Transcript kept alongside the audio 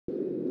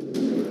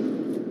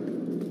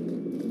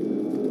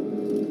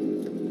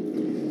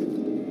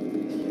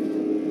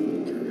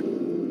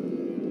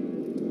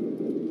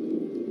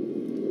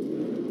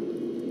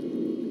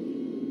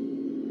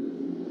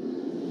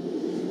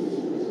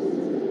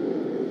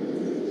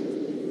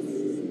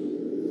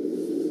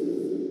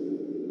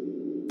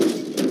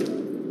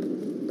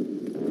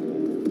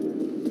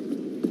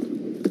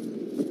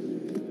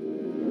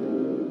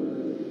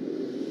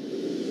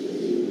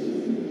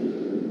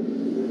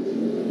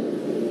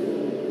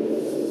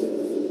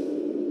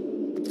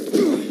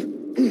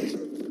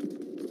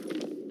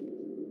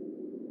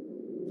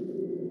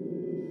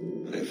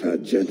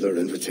gentler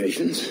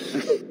invitations.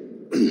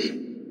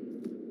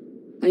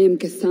 I am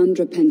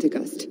Cassandra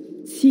Pentagust,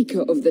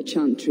 Seeker of the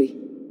Chantry.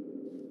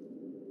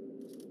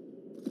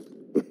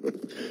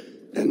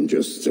 And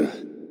just,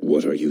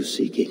 what are you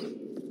seeking?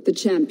 The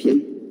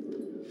champion.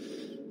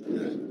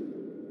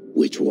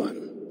 Which one?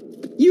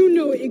 You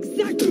know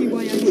exactly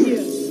why I'm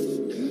here.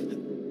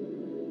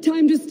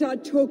 Time to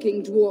start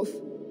talking, dwarf.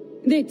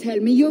 They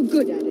tell me you're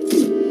good at it.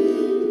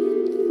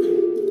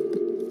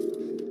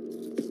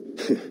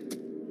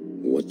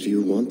 What do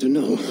you want to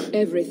know?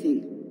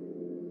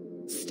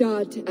 Everything.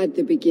 Start at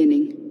the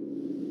beginning.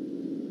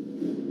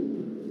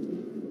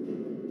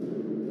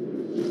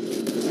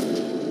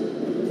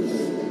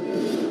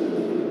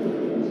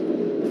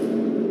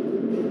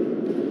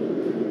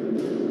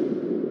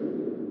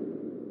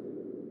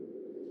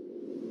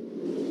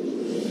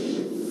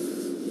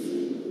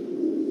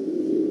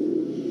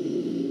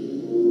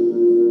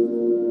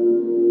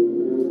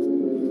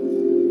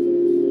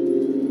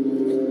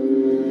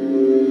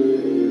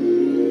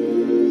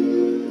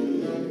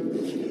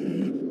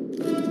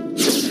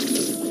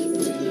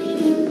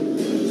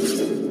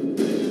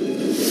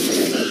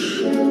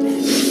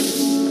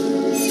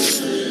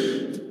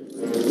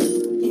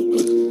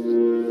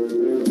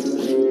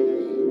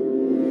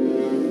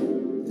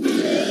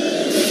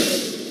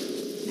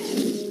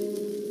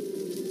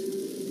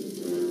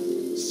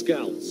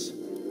 Scouts.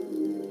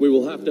 We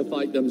will have to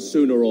fight them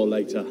sooner or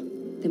later.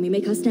 Then we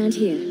make our stand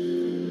here.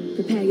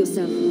 Prepare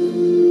yourself.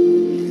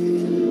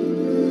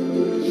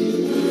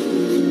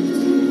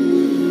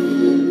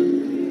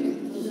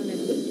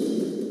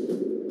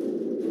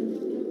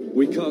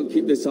 We can't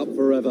keep this up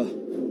forever.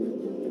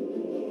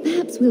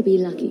 Perhaps we'll be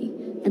lucky,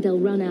 and they'll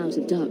run out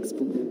of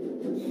Darkspawn.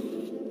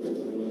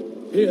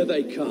 Here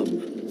they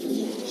come.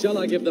 Shall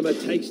I give them a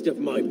taste of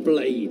my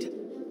blade?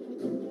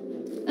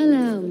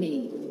 Allow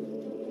me.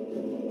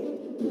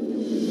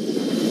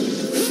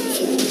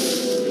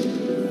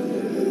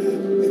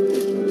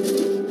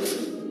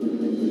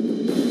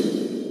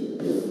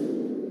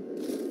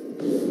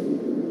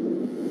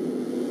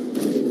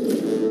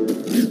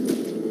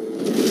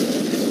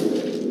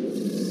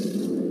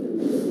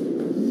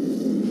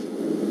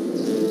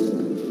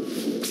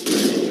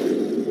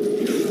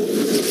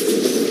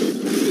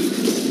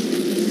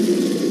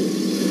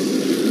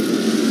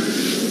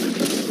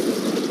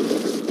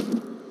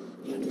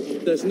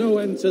 There's no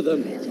end to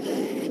them.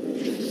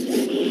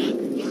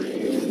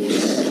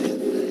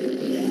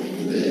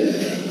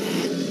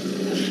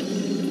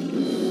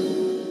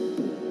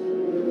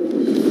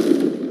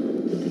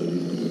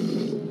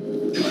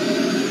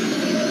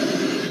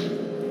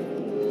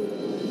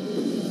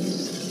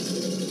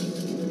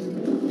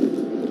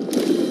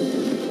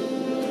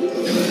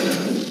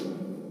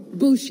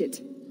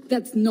 Bullshit.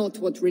 That's not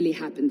what really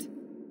happened.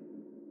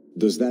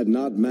 Does that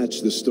not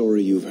match the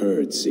story you've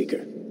heard,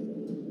 Seeker?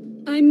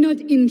 I'm not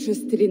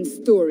interested in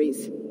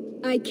stories.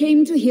 I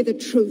came to hear the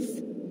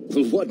truth.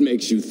 What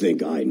makes you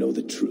think I know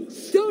the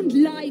truth? Don't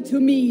lie to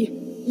me!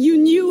 You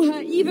knew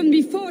her even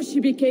before she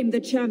became the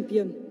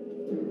champion.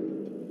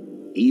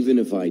 Even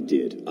if I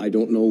did, I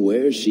don't know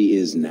where she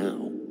is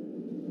now.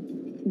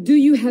 Do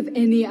you have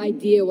any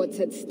idea what's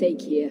at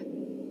stake here?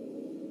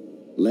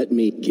 Let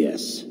me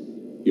guess.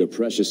 Your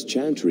precious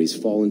chantry's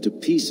fallen to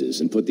pieces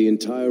and put the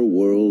entire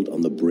world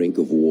on the brink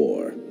of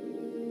war.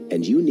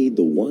 And you need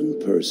the one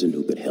person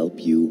who could help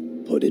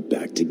you put it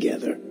back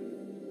together.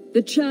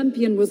 The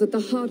champion was at the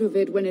heart of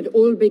it when it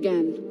all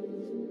began.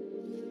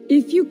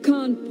 If you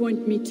can't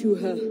point me to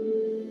her,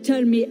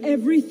 tell me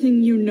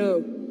everything you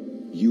know.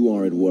 You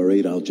aren't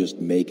worried I'll just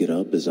make it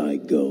up as I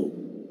go?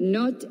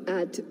 Not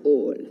at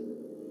all.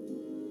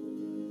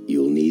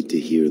 You'll need to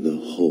hear the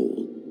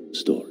whole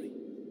story.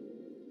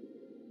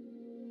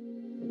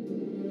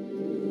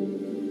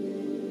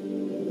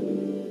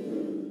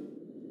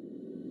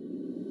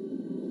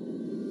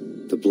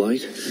 The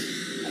Blight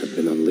had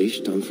been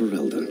unleashed on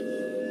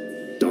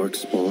Ferelden.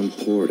 Darkspawn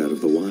poured out of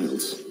the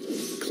wilds,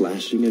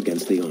 clashing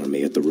against the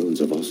army at the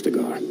ruins of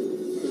Ostagar.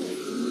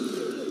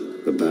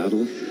 The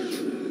battle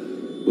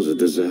was a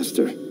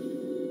disaster.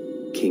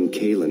 King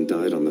Kalen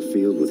died on the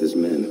field with his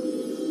men,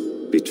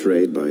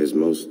 betrayed by his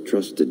most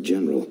trusted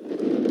general.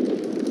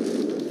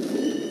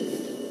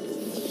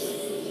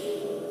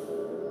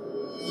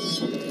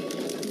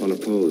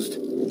 Unopposed,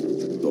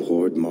 the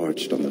Horde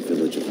marched on the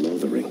village of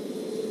Lothering.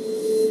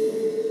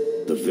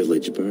 The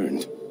village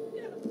burned,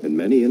 and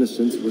many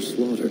innocents were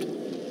slaughtered.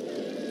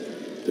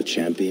 The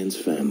champion's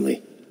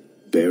family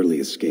barely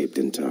escaped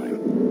in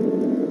time.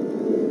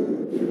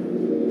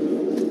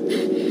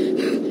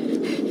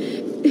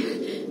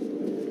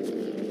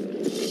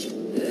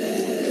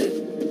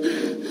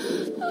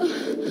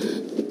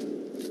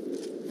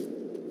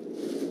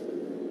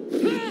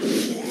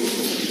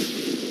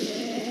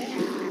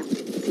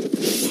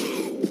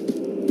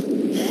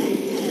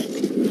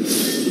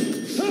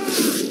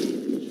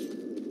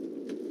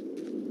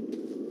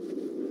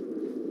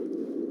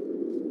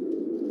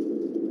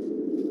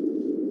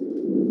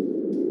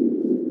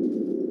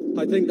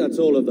 I think that's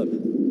all of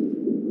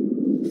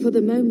them. For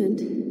the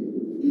moment,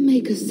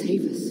 Maker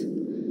save us.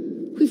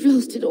 We've We've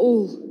lost it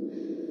all.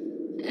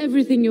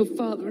 Everything your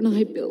father and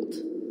I built.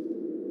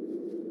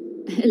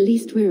 At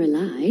least we're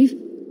alive.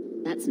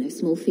 That's no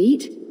small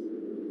feat.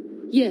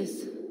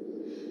 Yes,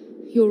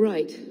 you're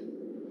right.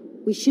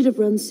 We should have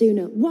run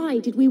sooner. Why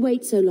did we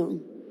wait so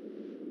long?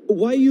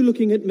 Why are you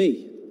looking at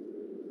me?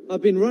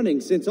 I've been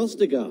running since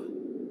Ostagar.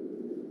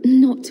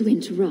 Not to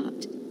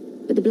interrupt,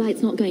 but the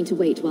Blight's not going to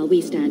wait while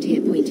we stand here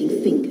pointing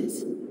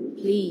fingers.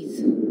 Please,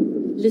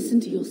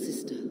 listen to your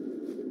sister.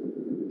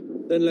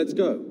 Then let's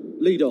go.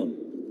 Lead on.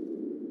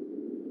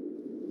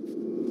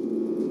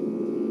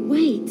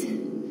 Wait.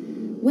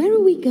 Where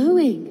are we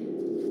going?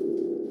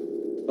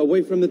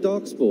 Away from the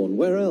Darkspawn.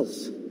 Where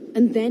else?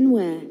 And then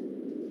where?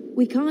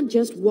 We can't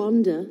just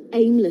wander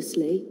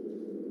aimlessly.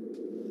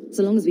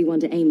 So long as we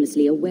wander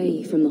aimlessly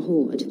away from the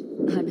Horde,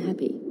 I'm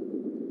happy.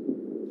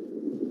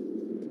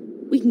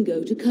 We can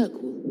go to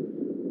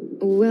Kirkwall.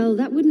 Well,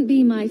 that wouldn't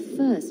be my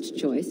first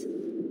choice.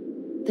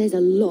 There's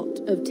a lot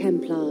of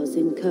Templars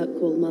in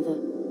Kirkwall, Mother.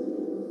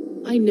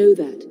 I know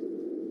that,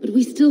 but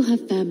we still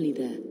have family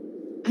there,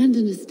 and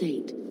an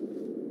estate.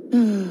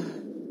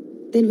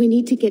 Then we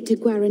need to get to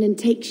Gwarin and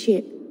take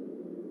ship.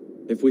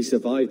 If we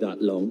survive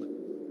that long,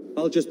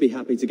 I'll just be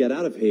happy to get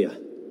out of here.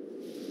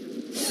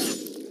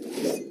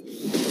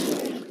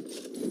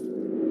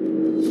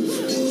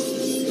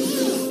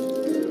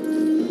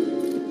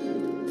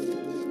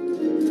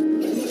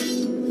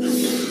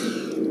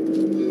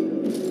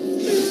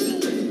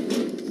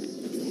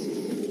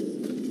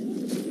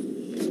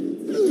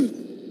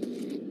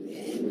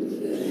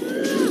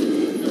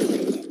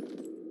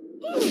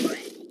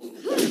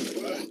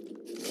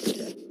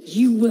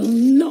 You will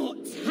not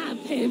have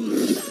him!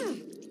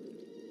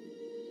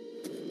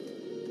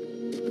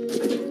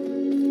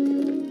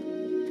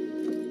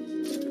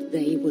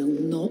 They will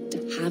not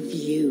have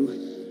you.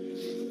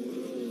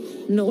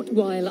 Not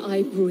while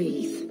I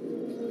breathe.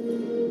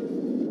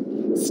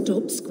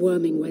 Stop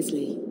squirming,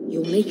 Wesley.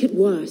 You'll make it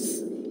worse.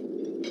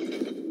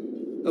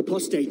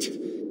 Apostate,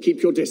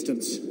 keep your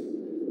distance.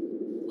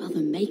 Well,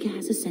 the Maker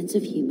has a sense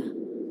of humor.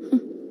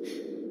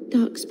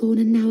 Darkspawn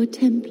and now a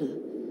Templar.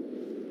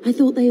 I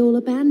thought they all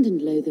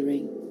abandoned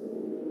Lothering.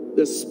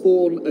 The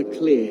Spawn are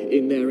clear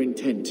in their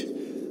intent,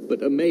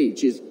 but a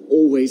mage is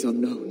always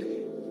unknown.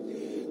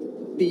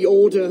 The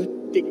Order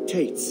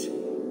dictates.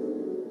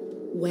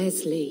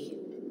 Wesley.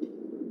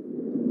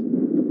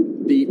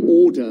 The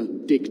Order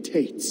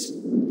dictates.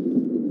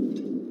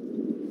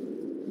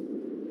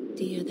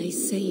 Dear, they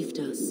saved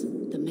us.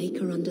 The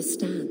Maker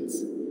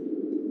understands.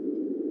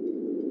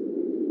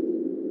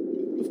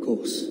 Of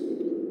course.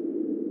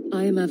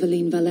 I am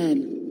Aveline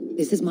Valenne.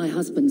 This is my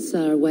husband,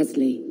 Sir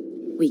Wesley.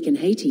 We can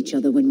hate each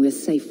other when we're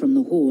safe from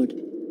the Horde.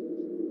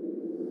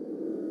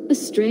 A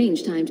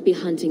strange time to be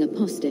hunting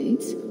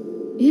apostates.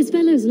 His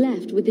fellows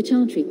left with the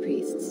Chantry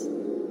priests.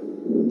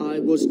 I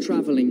was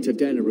traveling to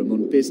Denerim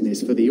on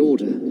business for the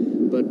Order,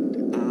 but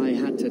I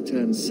had to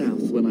turn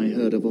south when I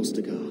heard of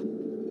Ostagar.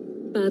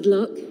 Bad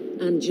luck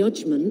and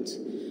judgment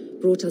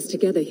brought us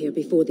together here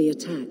before the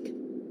attack.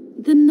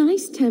 The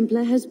nice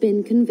Templar has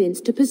been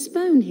convinced to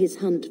postpone his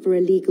hunt for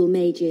illegal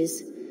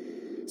mages.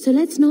 So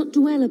let's not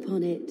dwell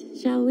upon it,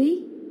 shall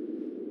we?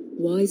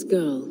 Wise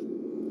girl.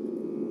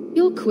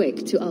 You're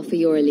quick to offer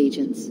your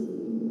allegiance.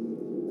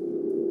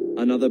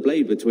 Another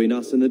blade between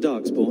us and the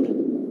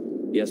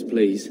Darkspawn? Yes,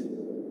 please.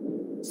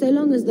 So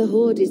long as the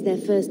Horde is their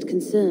first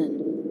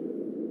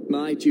concern.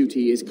 My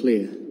duty is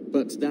clear,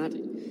 but that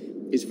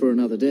is for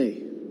another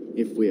day,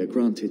 if we are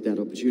granted that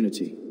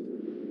opportunity.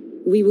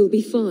 We will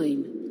be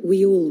fine.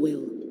 We all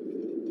will.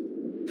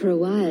 For a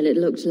while, it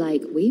looked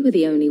like we were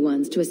the only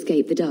ones to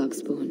escape the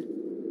Darkspawn.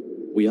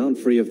 We aren't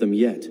free of them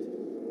yet.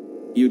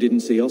 You didn't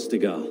see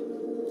Ostagar.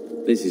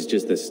 This is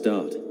just the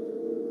start.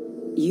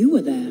 You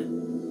were there.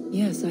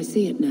 Yes, I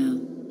see it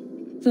now.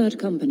 Third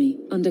Company,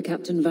 under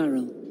Captain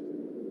Varrel.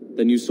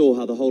 Then you saw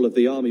how the whole of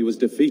the army was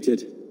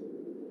defeated.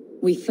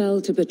 We fell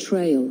to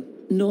betrayal,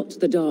 not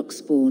the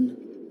Darkspawn.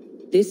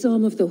 This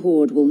arm of the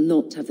Horde will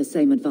not have the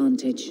same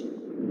advantage.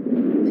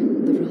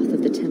 The wrath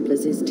of the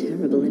Templars is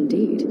terrible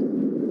indeed.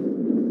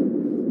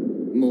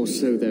 More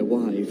so their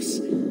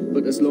wives.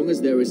 But as long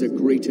as there is a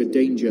greater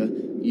danger,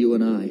 you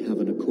and I have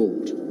an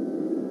accord.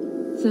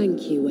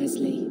 Thank you,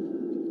 Wesley.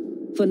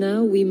 For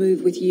now, we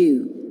move with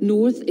you.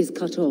 North is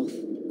cut off.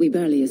 We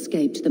barely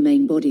escaped the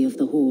main body of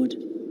the Horde.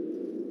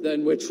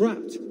 Then we're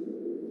trapped.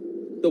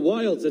 The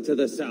wilds are to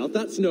the south.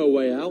 That's no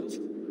way out.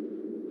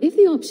 If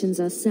the options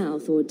are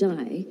south or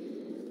die,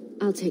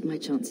 I'll take my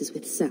chances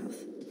with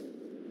south.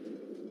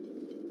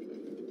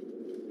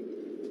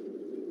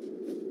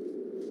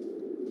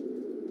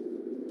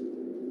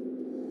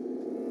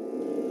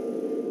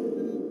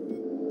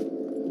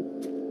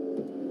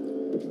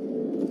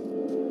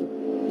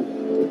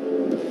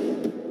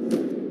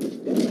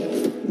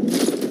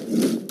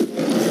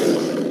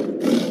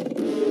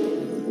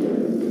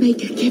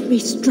 Maker, give me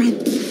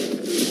strength.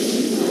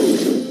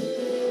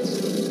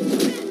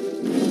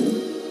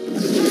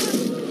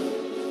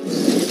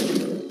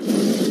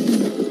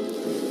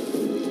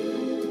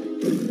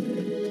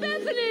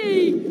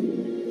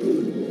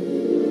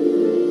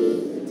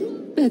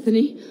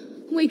 Bethany,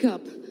 wake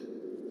up.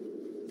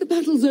 The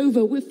battle's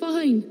over. We're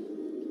fine.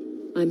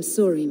 I'm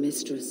sorry,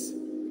 mistress.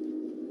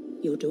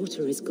 Your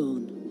daughter is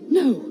gone.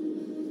 No.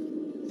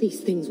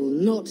 These things will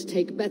not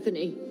take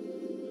Bethany.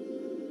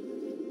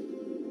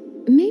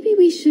 Maybe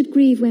we should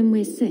grieve when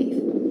we're safe.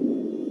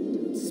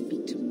 Don't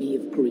speak to me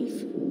of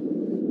grief.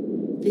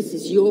 This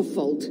is your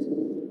fault.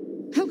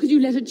 How could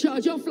you let her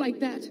charge off like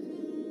that?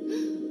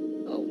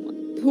 Oh, my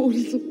poor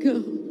little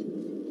girl.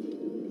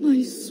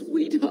 My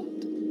sweetheart.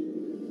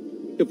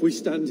 If we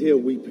stand here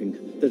weeping,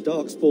 the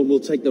Darkspawn will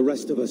take the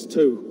rest of us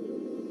too.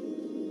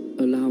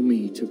 Allow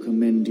me to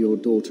commend your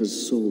daughter's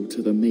soul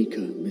to the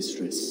Maker,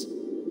 mistress.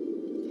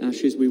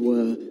 Ashes we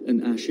were,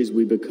 and ashes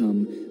we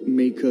become.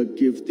 Maker,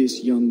 give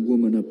this young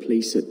woman a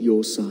place at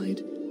your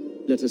side.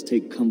 Let us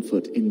take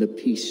comfort in the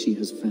peace she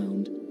has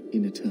found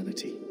in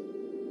eternity.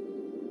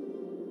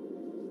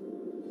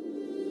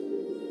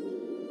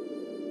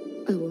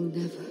 I will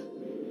never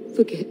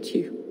forget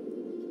you,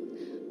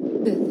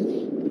 Bethany.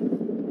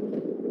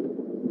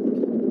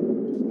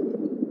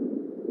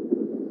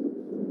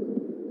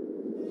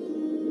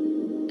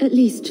 At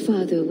least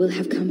Father will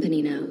have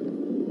company now.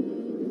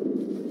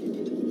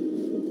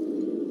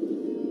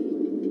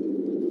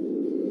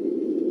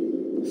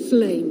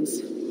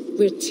 Flames.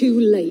 We're too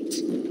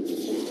late.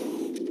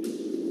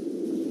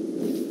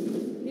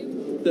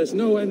 There's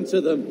no end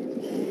to them.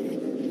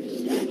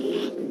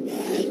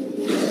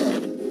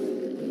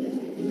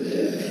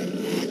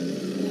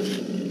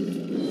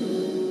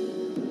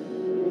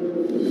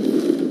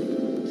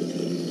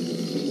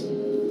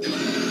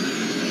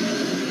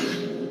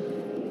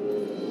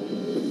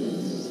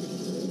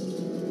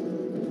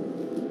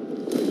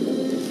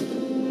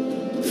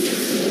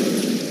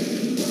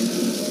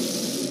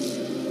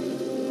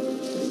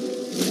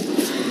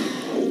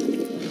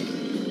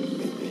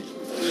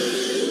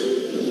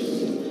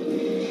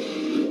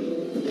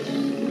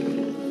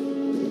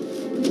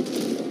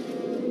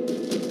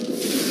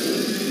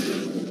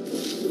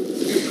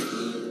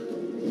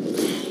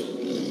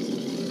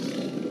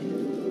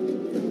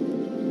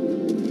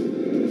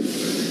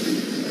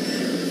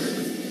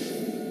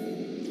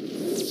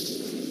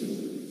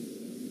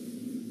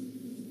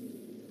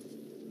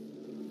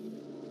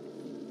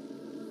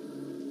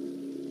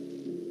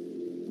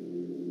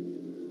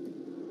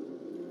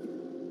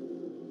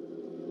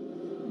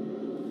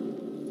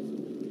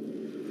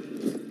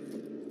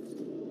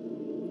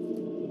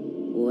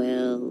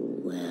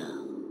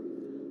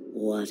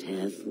 What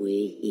have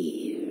we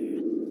here?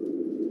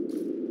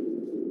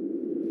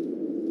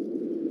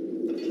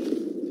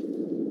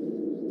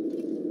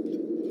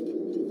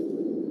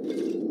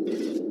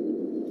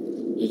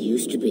 It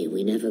used to be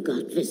we never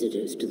got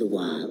visitors to the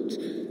wilds,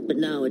 but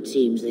now it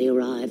seems they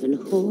arrive in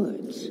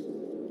hordes.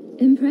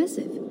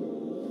 Impressive.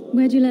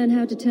 Where'd you learn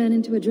how to turn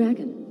into a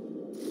dragon?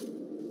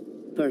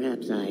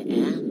 Perhaps I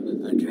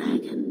am a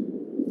dragon.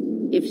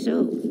 If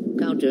so,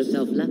 count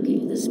yourself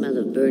lucky. The smell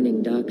of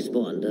burning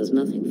darkspawn does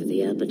nothing for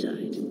the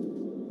appetite.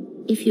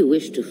 If you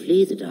wish to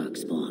flee the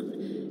darkspawn,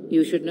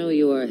 you should know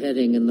you are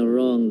heading in the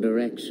wrong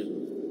direction.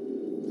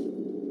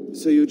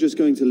 So you're just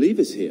going to leave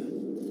us here?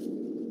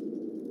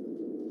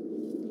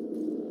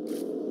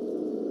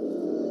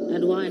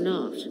 And why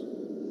not?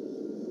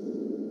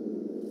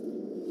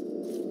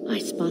 I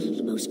spotted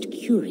a most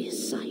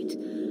curious sight.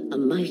 A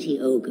mighty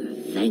ogre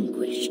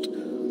vanquished.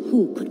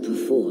 Who could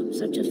perform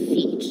such a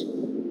feat?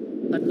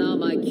 But now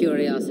my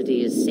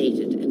curiosity is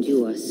sated, and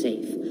you are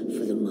safe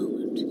for the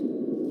moment.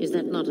 Is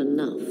that not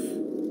enough?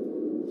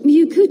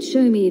 You could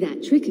show me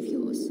that trick of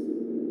yours.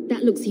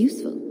 That looks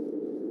useful.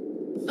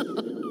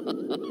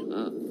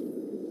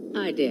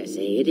 I dare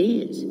say it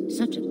is.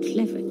 Such a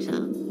clever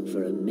tongue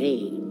for a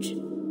mage.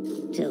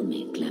 Tell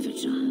me, clever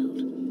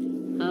child,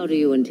 how do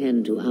you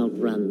intend to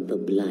outrun the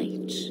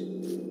Blight?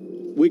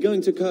 We're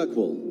going to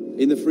Kirkwall,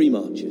 in the Free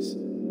Marches.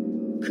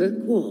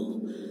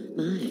 Kirkwall?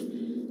 My,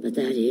 but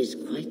that is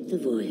quite the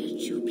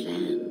voyage you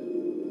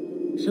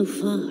plan. So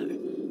far,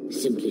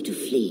 simply to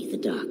flee the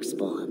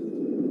Darkspawn.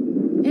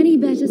 Any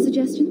better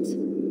suggestions?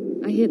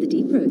 I hear the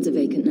deep roads are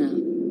vacant now.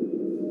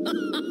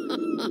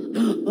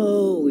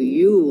 Oh,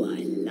 you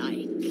I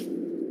like.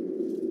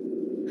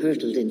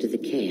 Hurtled into the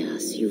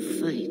chaos, you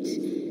fight,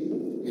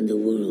 and the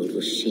world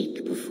will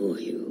shake before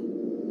you.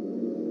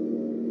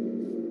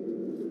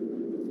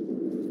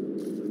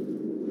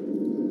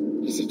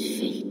 Is it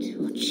fate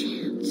or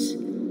chance?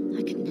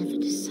 I can never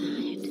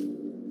decide.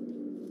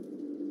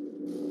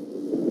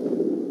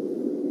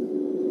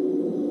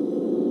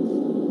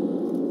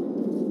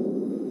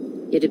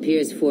 It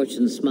appears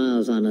fortune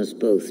smiles on us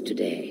both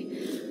today.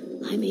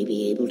 I may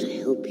be able to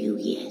help you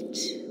yet.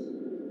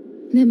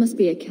 There must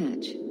be a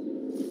catch.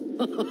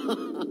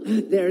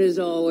 There is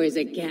always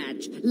a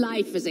catch.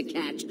 Life is a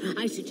catch.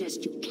 I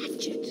suggest you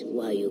catch it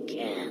while you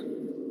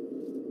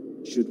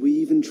can. Should we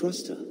even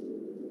trust her?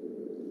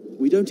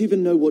 We don't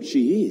even know what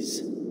she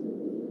is.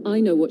 I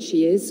know what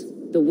she is.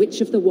 The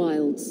Witch of the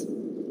Wilds.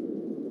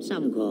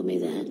 Some call me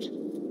that.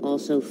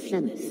 Also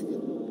Flemeth,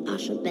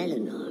 Asha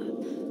Belinar,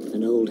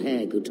 an old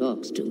hag who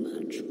talks too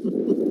much.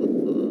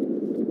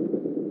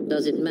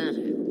 Does it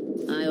matter?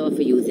 I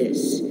offer you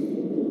this.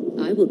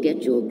 I will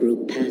get your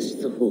group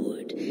past the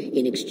Horde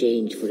in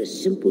exchange for a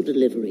simple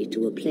delivery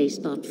to a place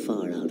not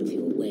far out of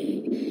your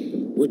way.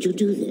 Would you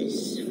do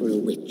this for a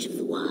Witch of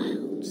the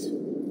Wilds?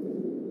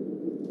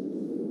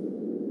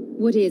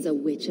 What is a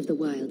Witch of the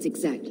Wilds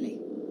exactly?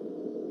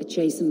 A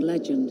chastened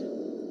legend.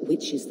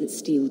 Witches that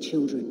steal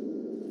children.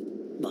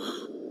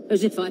 Bah,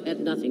 as if I had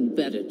nothing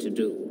better to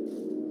do.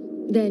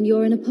 Then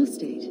you're an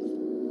apostate.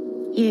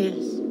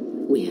 Yes,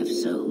 we have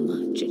so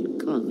much in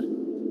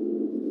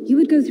common. You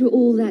would go through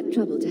all that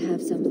trouble to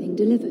have something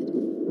delivered?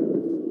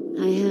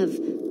 I have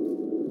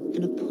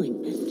an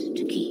appointment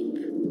to keep.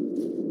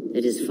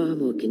 It is far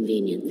more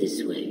convenient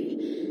this way.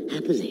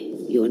 Happily,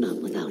 you're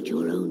not without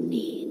your own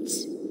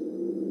needs.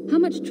 How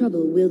much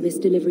trouble will this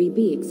delivery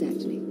be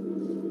exactly?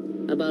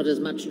 About as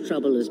much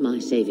trouble as my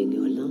saving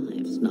your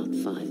lives not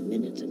 5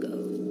 minutes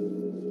ago.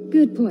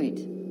 Good point.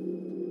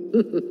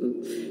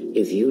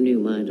 If you knew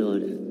my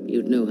daughter,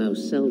 you'd know how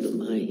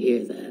seldom I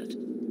hear that.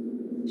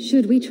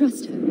 Should we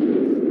trust her?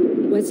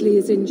 Wesley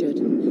is injured.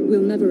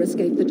 We'll never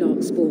escape the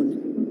Darkspawn.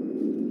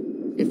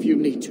 If you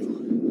need to,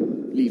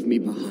 leave me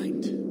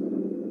behind.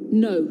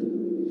 No.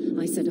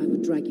 I said I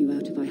would drag you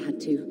out if I had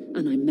to,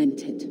 and I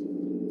meant it.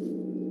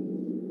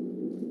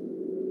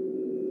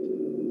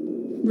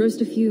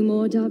 Roast a few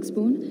more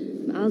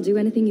Darkspawn? I'll do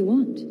anything you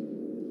want.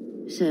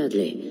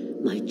 Sadly,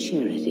 my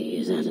charity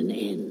is at an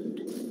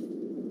end.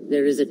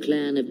 There is a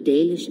clan of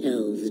Dalish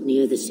elves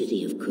near the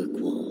city of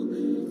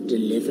Kirkwall.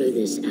 Deliver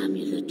this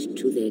amulet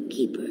to their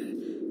keeper,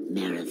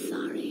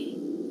 Marathari.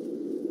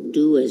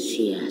 Do as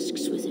she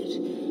asks with it,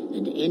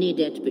 and any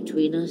debt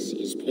between us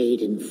is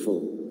paid in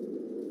full.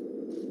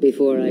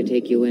 Before I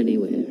take you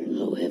anywhere,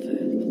 however,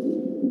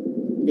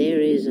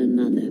 there is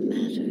another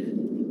matter.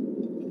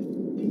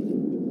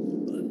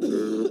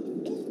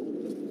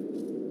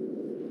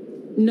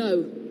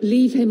 No,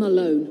 leave him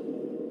alone.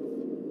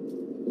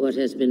 What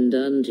has been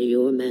done to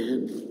your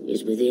man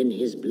is within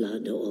his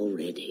blood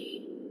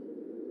already.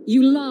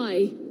 You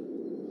lie!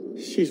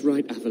 She's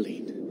right,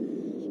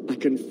 Aveline. I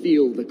can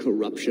feel the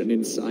corruption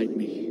inside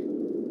me.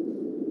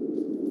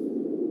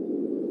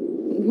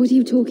 What are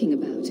you talking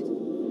about?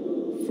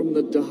 From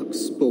the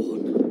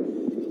Darkspawn.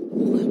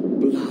 All that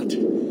blood.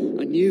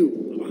 I knew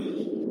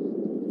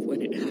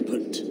when it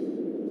happened.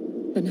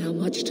 Then how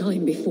much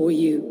time before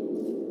you?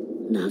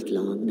 Not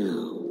long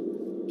now,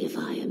 if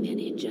I am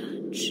any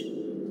judge.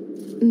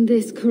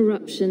 This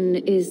corruption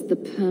is the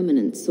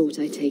permanent sort,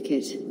 I take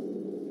it.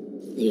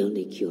 The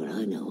only cure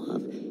I know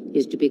of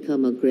is to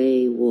become a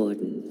Grey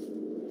Warden.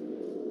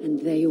 And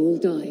they all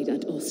died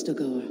at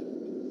Ostagar.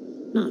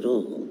 Not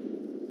all,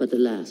 but the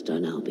last are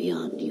now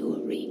beyond your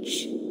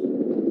reach.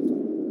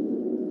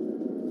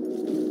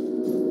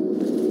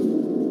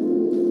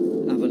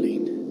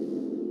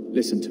 Aveline,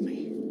 listen to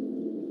me.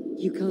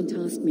 You can't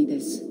ask me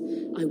this.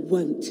 I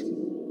won't.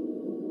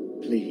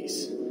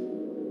 Please.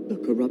 The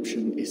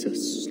corruption is a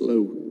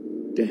slow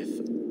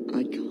death.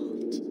 I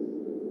can't.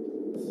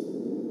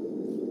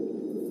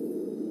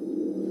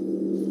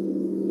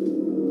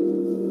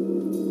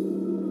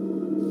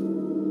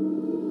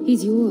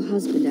 He's your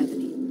husband,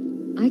 Anthony.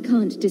 I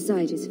can't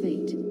decide his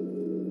fate.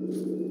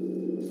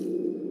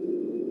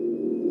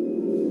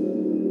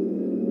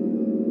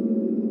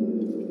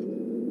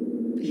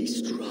 Be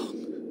strong,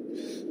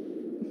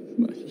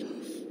 my love.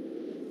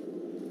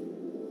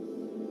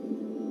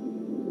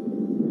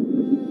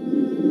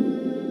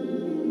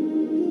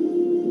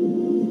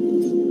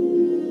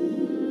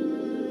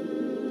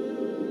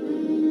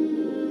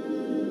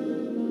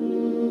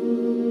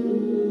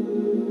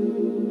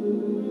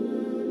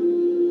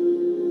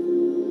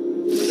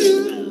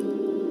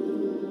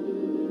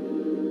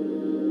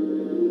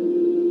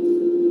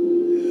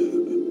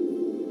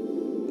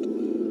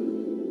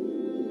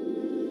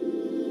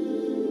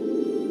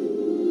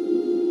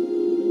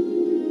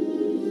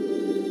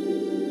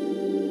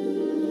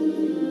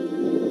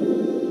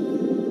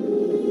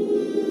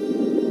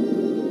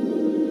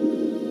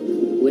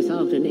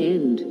 Without an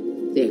end,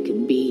 there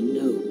can be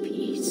no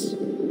peace.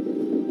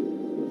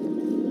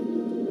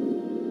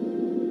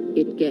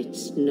 It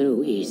gets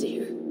no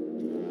easier.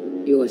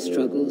 Your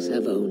struggles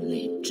have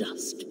only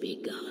just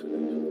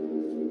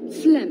begun.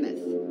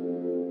 Flemeth,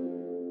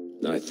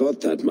 I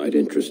thought that might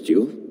interest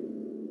you.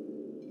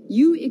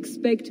 you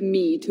expect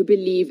me to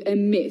believe a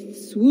myth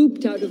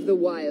swooped out of the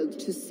wild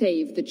to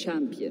save the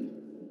champion?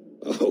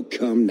 Oh,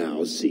 come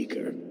now,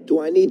 Seeker. Do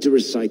I need to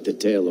recite the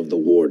tale of the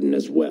Warden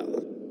as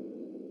well?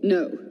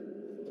 No.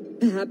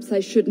 Perhaps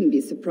I shouldn't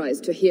be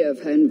surprised to hear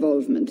of her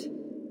involvement.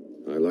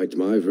 I liked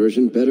my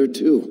version better,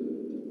 too.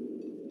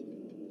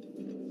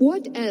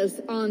 What else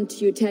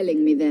aren't you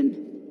telling me,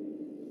 then?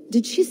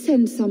 Did she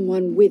send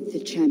someone with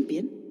the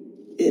champion?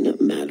 In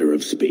a matter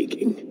of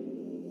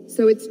speaking.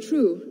 So it's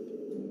true.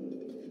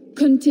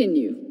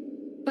 Continue.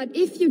 But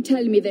if you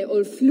tell me they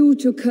all flew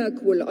to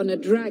Kirkwall on a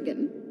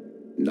dragon...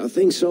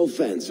 Nothing so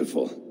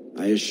fanciful,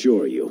 I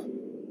assure you.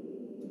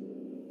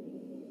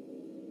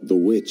 The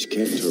witch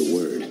kept her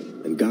word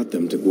and got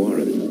them to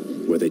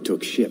Guaran, where they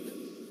took ship.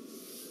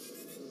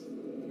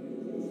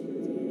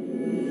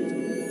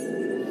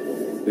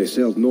 They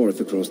sailed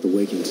north across the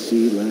waking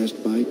sea,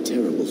 lashed by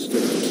terrible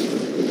storms.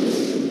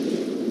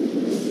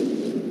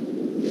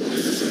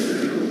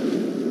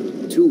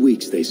 2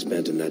 weeks they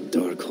spent in that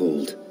dark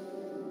hold,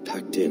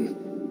 packed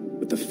in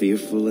with the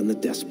fearful and the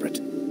desperate.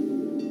 And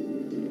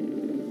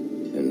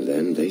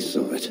then they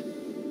saw it.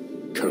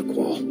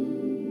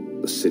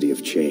 Kirkwall, the city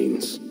of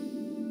chains.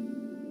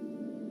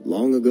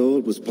 Long ago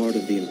it was part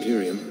of the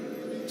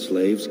Imperium,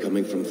 slaves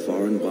coming from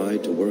far and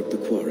wide to work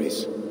the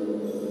quarries.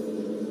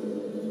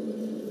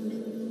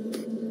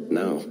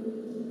 Now,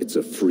 it's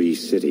a free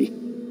city,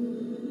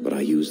 but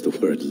I use the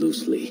word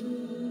loosely.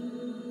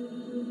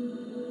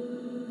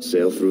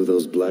 Sail through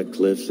those black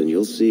cliffs and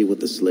you'll see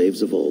what the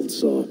slaves of old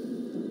saw.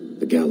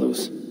 The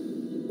gallows,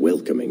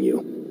 welcoming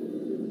you.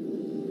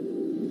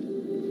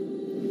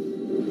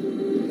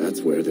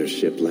 That's where their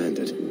ship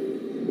landed,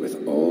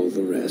 with all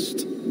the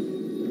rest.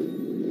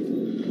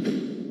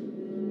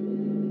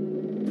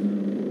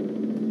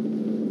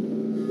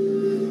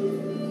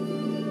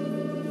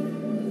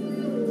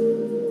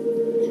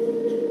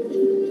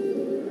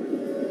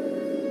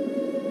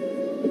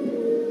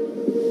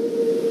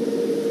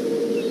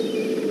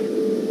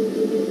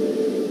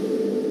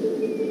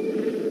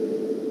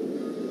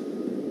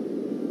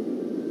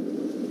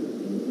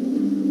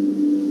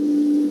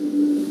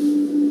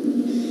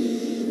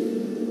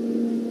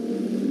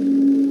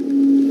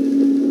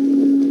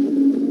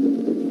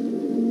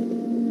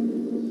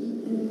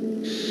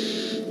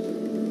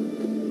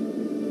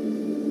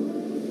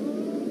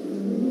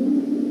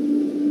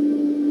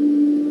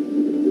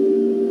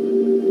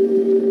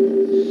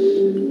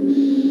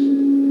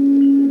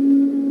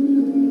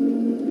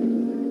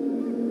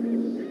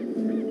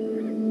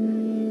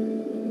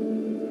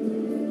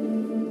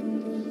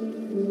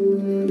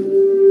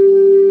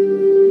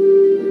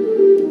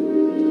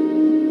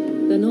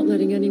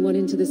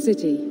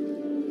 City.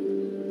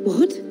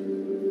 What?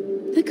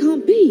 That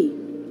can't be.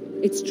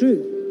 It's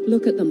true.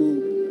 Look at them all.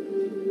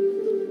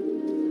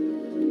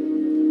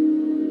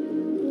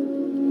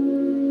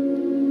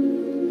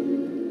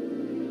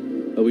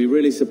 Are we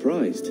really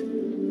surprised?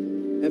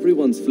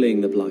 Everyone's fleeing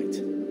the Blight,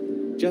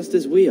 just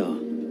as we are.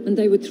 And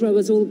they would throw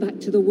us all back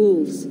to the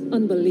wolves.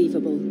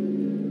 Unbelievable.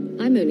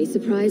 I'm only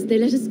surprised they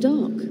let us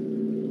dock.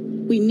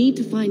 We need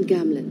to find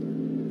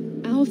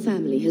Gamlen. Our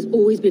family has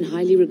always been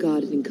highly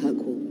regarded in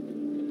Kirkwall.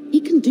 He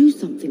can do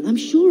something, I'm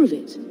sure of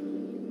it.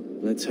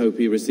 Let's hope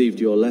he received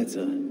your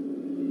letter.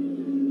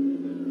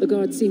 The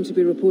guards seem to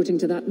be reporting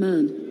to that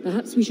man.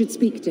 Perhaps we should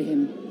speak to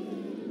him.